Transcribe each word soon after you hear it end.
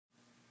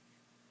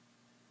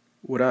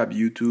What up,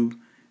 YouTube?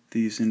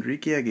 This is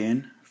Enrique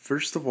again.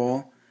 First of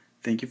all,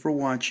 thank you for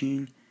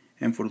watching,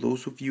 and for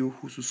those of you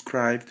who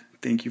subscribed,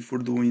 thank you for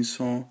doing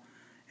so,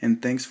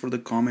 and thanks for the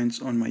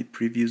comments on my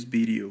previous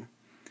video.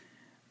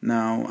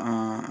 Now,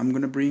 I'm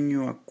gonna bring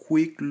you a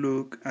quick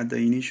look at the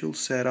initial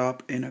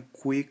setup and a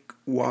quick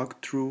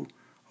walkthrough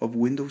of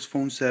Windows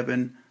Phone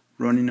 7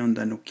 running on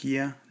the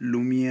Nokia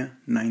Lumia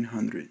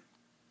 900.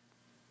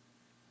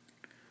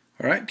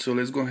 Alright, so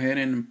let's go ahead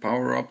and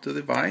power up the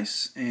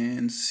device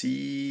and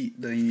see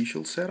the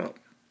initial setup.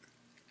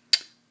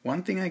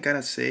 One thing I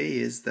gotta say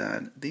is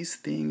that this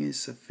thing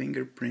is a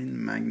fingerprint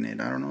magnet.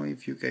 I don't know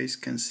if you guys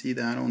can see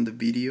that on the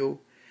video.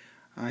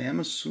 I am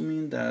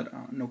assuming that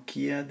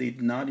Nokia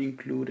did not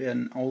include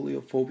an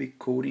oleophobic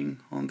coating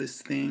on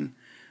this thing.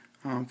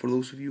 For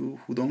those of you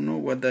who don't know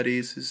what that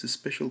is, it's a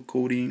special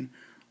coating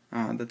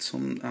that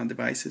some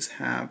devices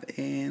have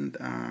and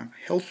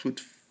helps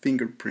with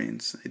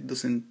fingerprints. It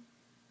doesn't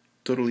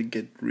totally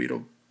get rid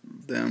of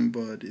them,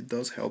 but it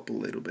does help a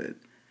little bit.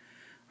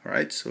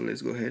 Alright, so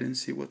let's go ahead and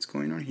see what's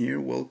going on here.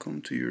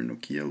 Welcome to your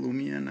Nokia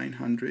Lumia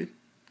 900.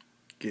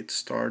 Get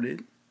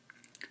started.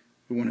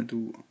 We want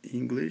to do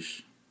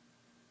English.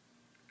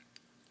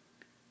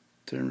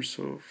 Terms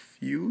of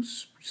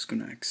use, we're just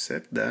going to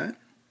accept that.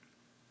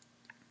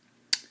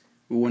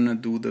 We want to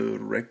do the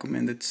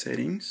recommended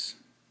settings.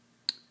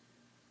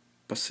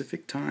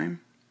 Pacific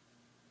time.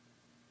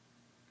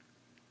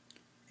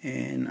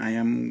 And I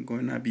am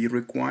going to be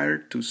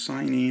required to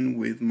sign in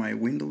with my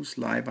Windows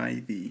Live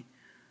ID.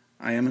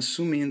 I am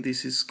assuming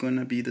this is going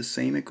to be the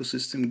same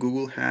ecosystem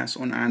Google has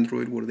on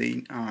Android, where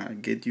they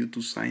get you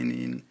to sign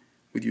in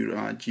with your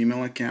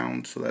Gmail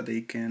account so that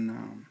they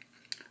can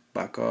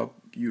back up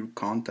your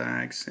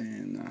contacts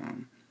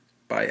and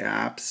buy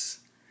apps.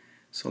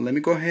 So let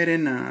me go ahead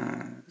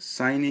and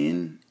sign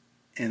in,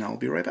 and I'll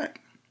be right back.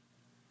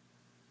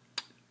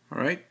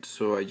 Alright,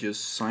 so I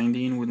just signed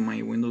in with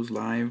my Windows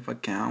Live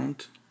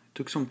account. It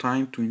took some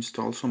time to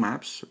install some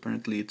apps.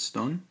 Apparently it's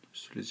done.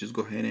 So let's just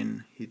go ahead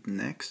and hit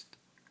next.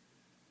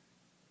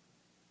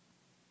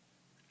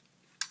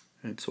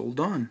 It's all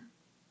done.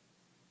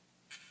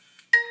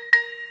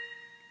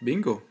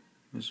 Bingo!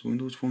 There's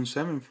Windows Phone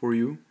 7 for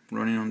you,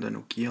 running on the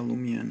Nokia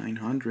Lumia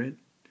 900.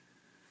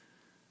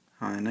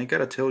 And I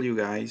gotta tell you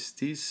guys,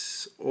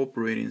 this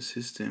operating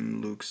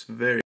system looks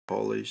very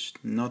polished,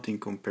 nothing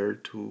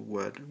compared to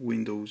what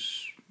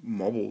Windows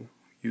Mobile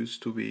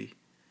used to be.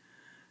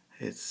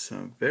 It's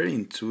very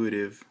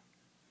intuitive,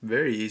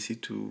 very easy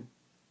to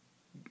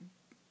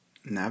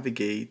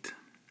navigate,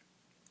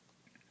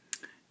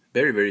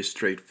 very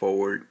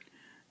straightforward,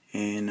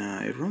 and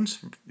it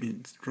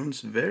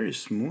runs very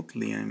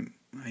smoothly.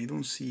 I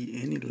don't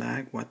see any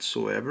lag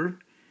whatsoever,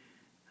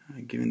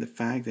 given the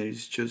fact that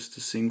it's just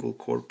a single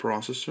core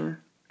processor.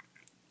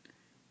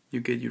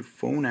 You get your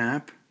phone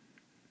app,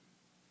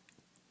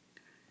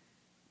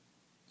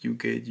 you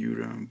get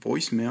your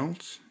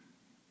voicemails,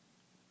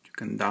 you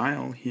can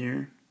dial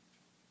here,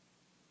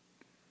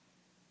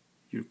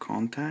 your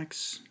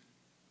contacts,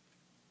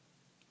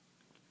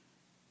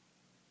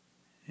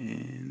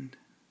 and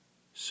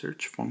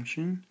search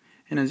function.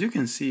 And as you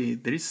can see,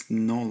 there is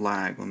no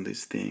lag on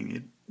this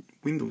thing.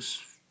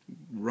 Windows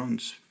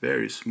runs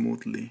very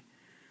smoothly.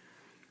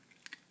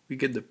 We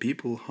get the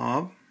People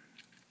Hub.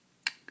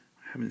 I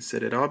haven't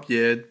set it up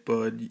yet,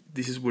 but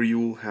this is where you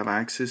will have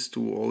access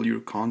to all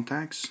your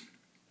contacts.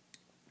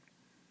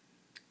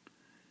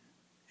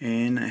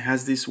 And it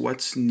has this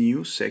What's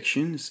New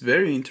section. It's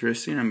very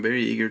interesting. I'm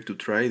very eager to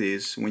try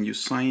this. When you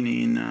sign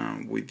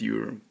in with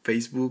your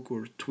Facebook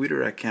or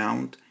Twitter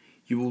account,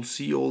 you will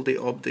see all the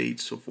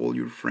updates of all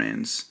your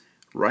friends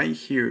right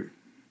here.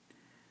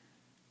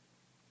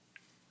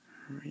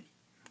 Alright,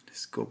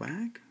 let's go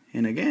back.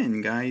 And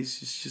again,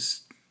 guys,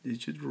 it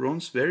just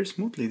runs very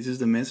smoothly. This is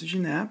the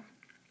messaging app.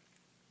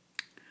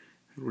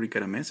 I already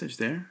got a message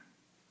there.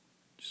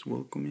 Just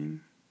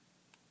welcoming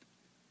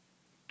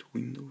to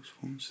Windows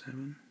Phone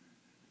 7.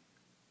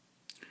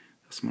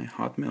 That's my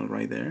Hotmail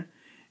right there.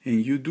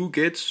 And you do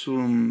get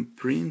some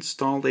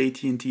pre-installed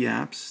AT&T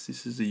apps.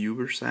 This is the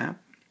Uber's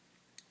app.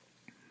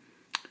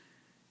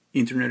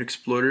 Internet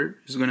Explorer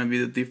is going to be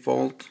the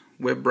default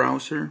web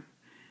browser.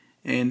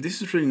 And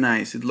this is really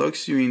nice. It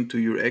logs you into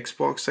your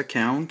Xbox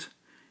account.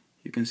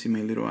 You can see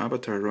my little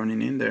avatar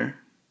running in there.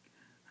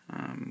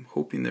 I'm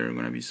hoping there are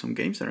going to be some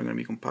games that are going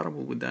to be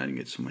compatible with that and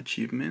get some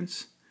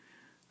achievements.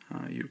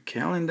 Your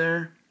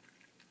calendar,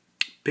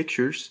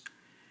 pictures,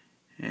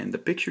 and the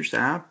Pictures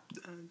app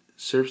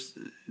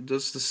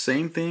does the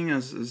same thing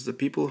as the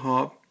People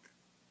Hub.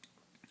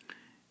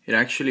 It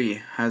actually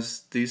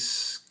has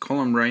this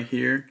column right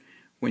here.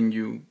 When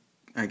you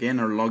again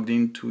are logged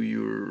into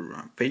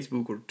your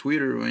Facebook or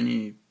Twitter or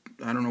any,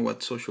 I don't know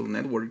what social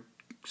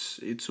networks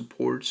it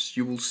supports,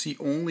 you will see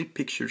only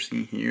pictures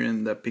in here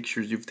and the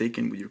pictures you've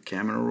taken with your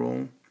camera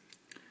roll.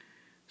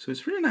 So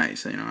it's really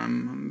nice. You know,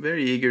 I'm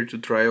very eager to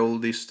try all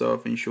this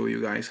stuff and show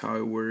you guys how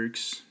it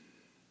works.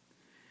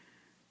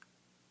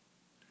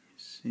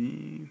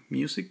 See,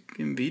 music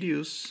and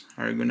videos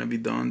are gonna be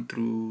done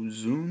through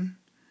Zoom.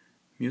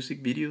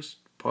 Music videos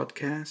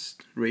podcast,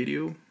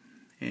 radio,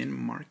 and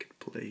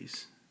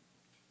marketplace.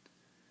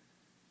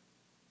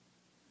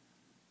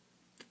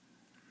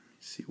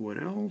 See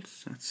what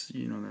else? That's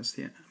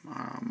the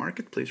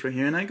marketplace right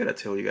here. And I gotta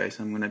tell you guys,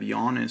 I'm gonna be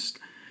honest.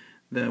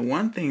 The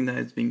one thing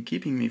that's been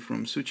keeping me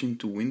from switching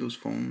to Windows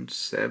Phone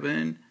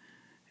 7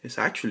 is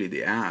actually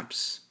the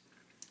apps.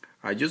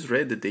 I just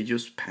read that they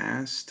just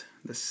passed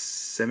the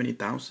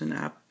 70,000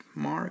 app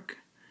mark,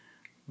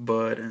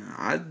 but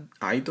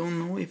I don't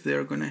know if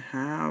they're gonna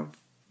have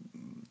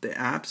the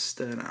apps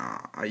that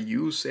I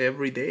use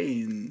every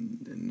day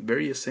and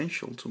very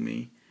essential to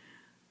me.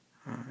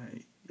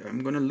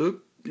 I'm gonna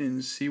look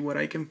and see what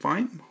I can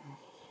find.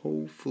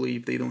 Hopefully,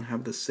 if they don't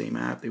have the same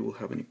app, they will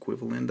have an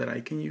equivalent that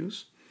I can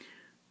use.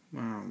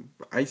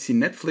 I see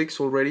Netflix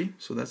already,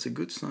 so that's a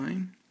good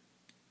sign.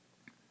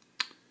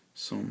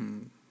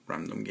 Some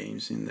random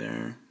games in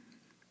there.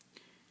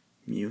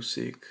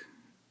 Music.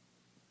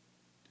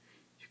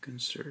 You can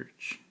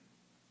search.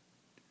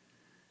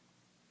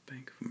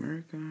 Bank of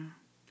America.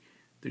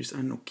 There's a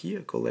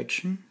Nokia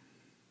collection.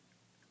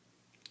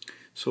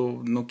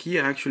 So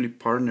Nokia actually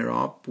partnered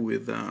up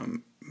with a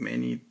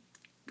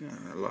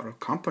lot of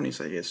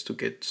companies, I guess, to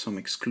get some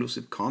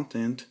exclusive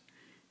content.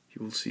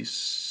 You will see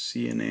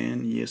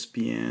CNN,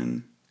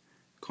 ESPN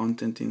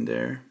content in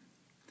there.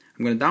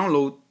 I'm going to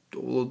download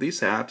all of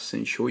these apps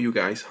and show you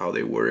guys how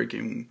they work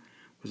and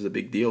what's the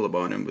big deal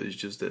about them, but it's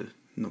just the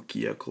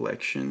Nokia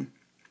collection.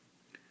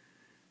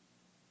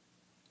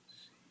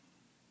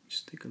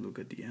 Just take a look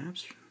at the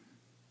apps.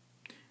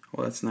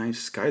 Oh, that's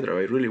nice. SkyDrive.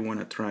 I really want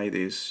to try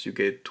this. You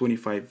get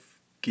 25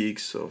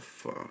 gigs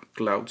of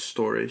cloud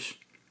storage.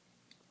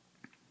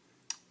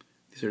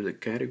 These are the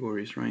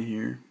categories right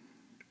here.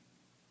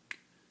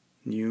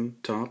 New,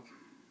 top,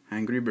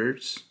 Angry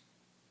Birds.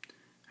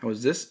 I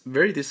was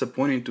very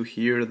disappointed to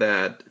hear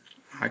that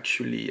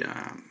actually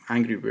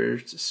Angry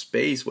Birds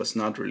Space was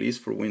not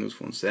released for Windows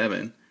Phone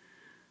 7.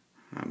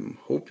 I'm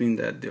hoping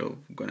that they're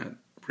gonna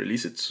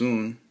release it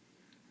soon.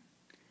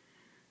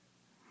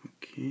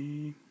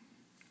 Okay.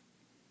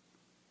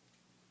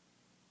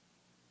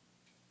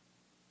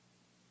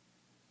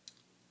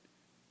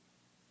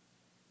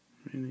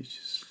 Let's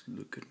just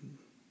look at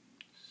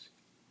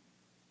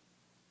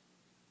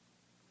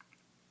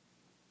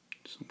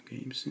some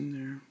games in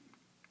there.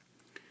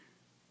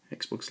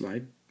 Xbox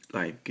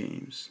Live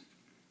games.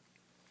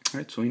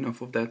 Alright, so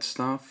enough of that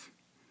stuff.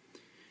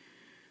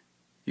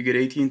 You get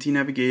AT&T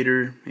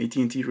Navigator,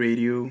 AT&T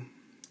Radio,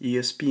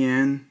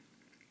 ESPN,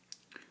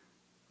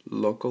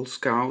 Local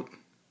Scout,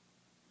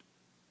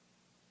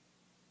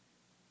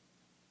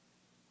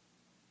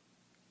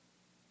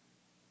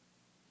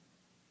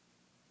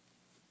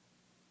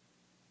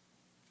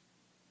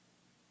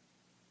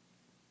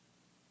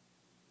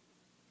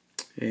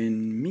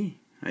 and me.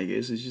 I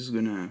guess it's just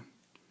gonna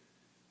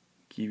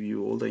give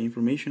you all the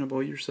information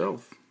about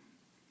yourself.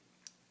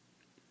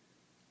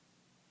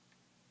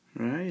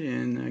 Right,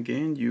 and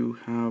again you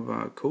have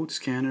a code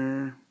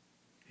scanner,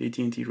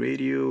 AT&T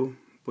Radio,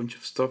 bunch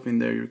of stuff in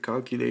there, your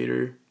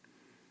calculator,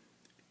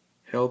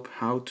 help,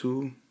 how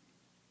to,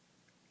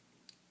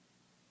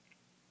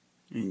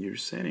 and your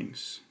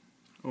settings.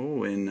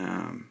 Oh, and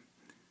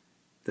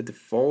the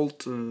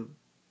default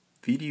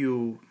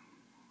video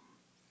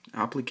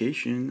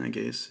application, I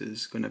guess,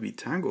 is gonna be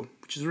Tango,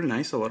 which is really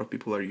nice. A lot of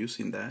people are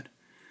using that.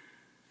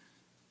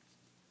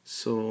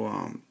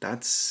 So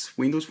that's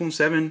Windows Phone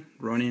 7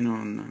 running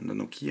on the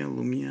Nokia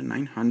Lumia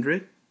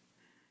 900.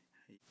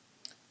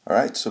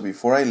 Alright, so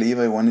before I leave,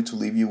 I wanted to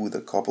leave you with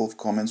a couple of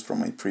comments from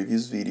my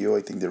previous video.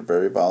 I think they're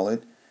very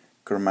valid.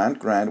 Kermant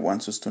Grant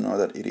wants us to know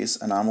that it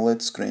is an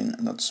AMOLED screen,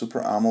 not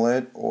Super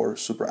AMOLED or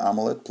Super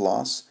AMOLED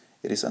Plus.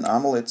 It is an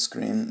AMOLED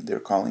screen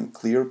they're calling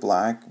clear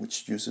black,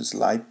 which uses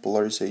light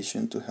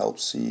polarization to help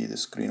see the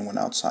screen when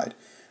outside.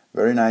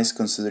 Very nice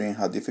considering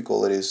how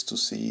difficult it is to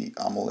see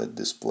AMOLED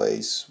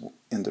displays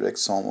in direct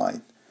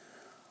sunlight.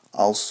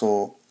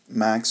 Also,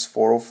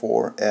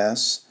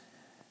 Max404S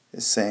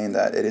is saying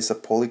that it is a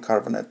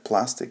polycarbonate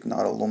plastic,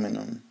 not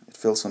aluminum. It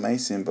feels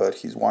amazing, but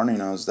he's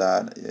warning us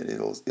that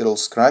it'll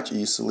scratch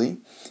easily.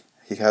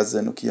 He has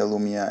the Nokia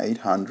Lumia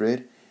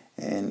 800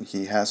 and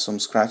he has some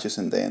scratches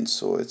and dents,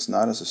 so it's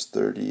not as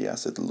sturdy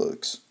as it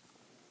looks.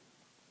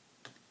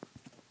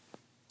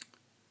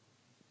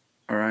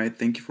 Alright,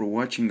 thank you for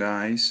watching,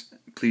 guys.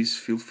 Please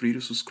feel free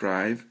to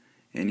subscribe,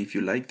 and if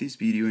you like this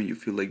video and you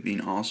feel like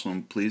being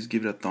awesome, please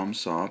give it a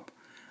thumbs up.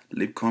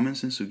 Leave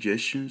comments and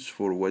suggestions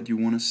for what you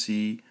want to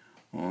see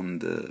on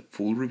the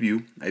full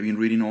review. I've been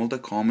reading all the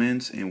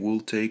comments and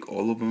we'll take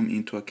all of them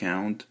into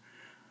account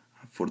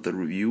for the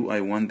review. I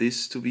want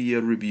this to be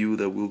a review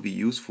that will be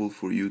useful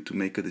for you to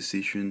make a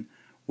decision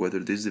whether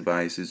this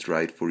device is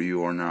right for you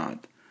or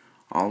not.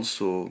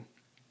 Also,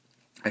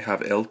 I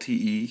have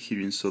LTE here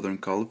in Southern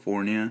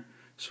California,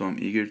 so I'm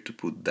eager to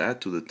put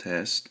that to the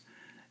test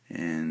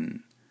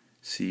and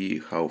see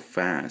how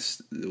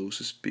fast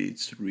those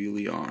speeds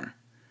really are.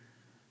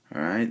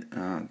 Alright,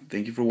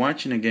 thank you for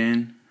watching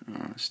again.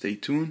 Stay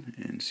tuned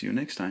and see you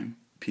next time.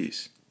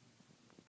 Peace.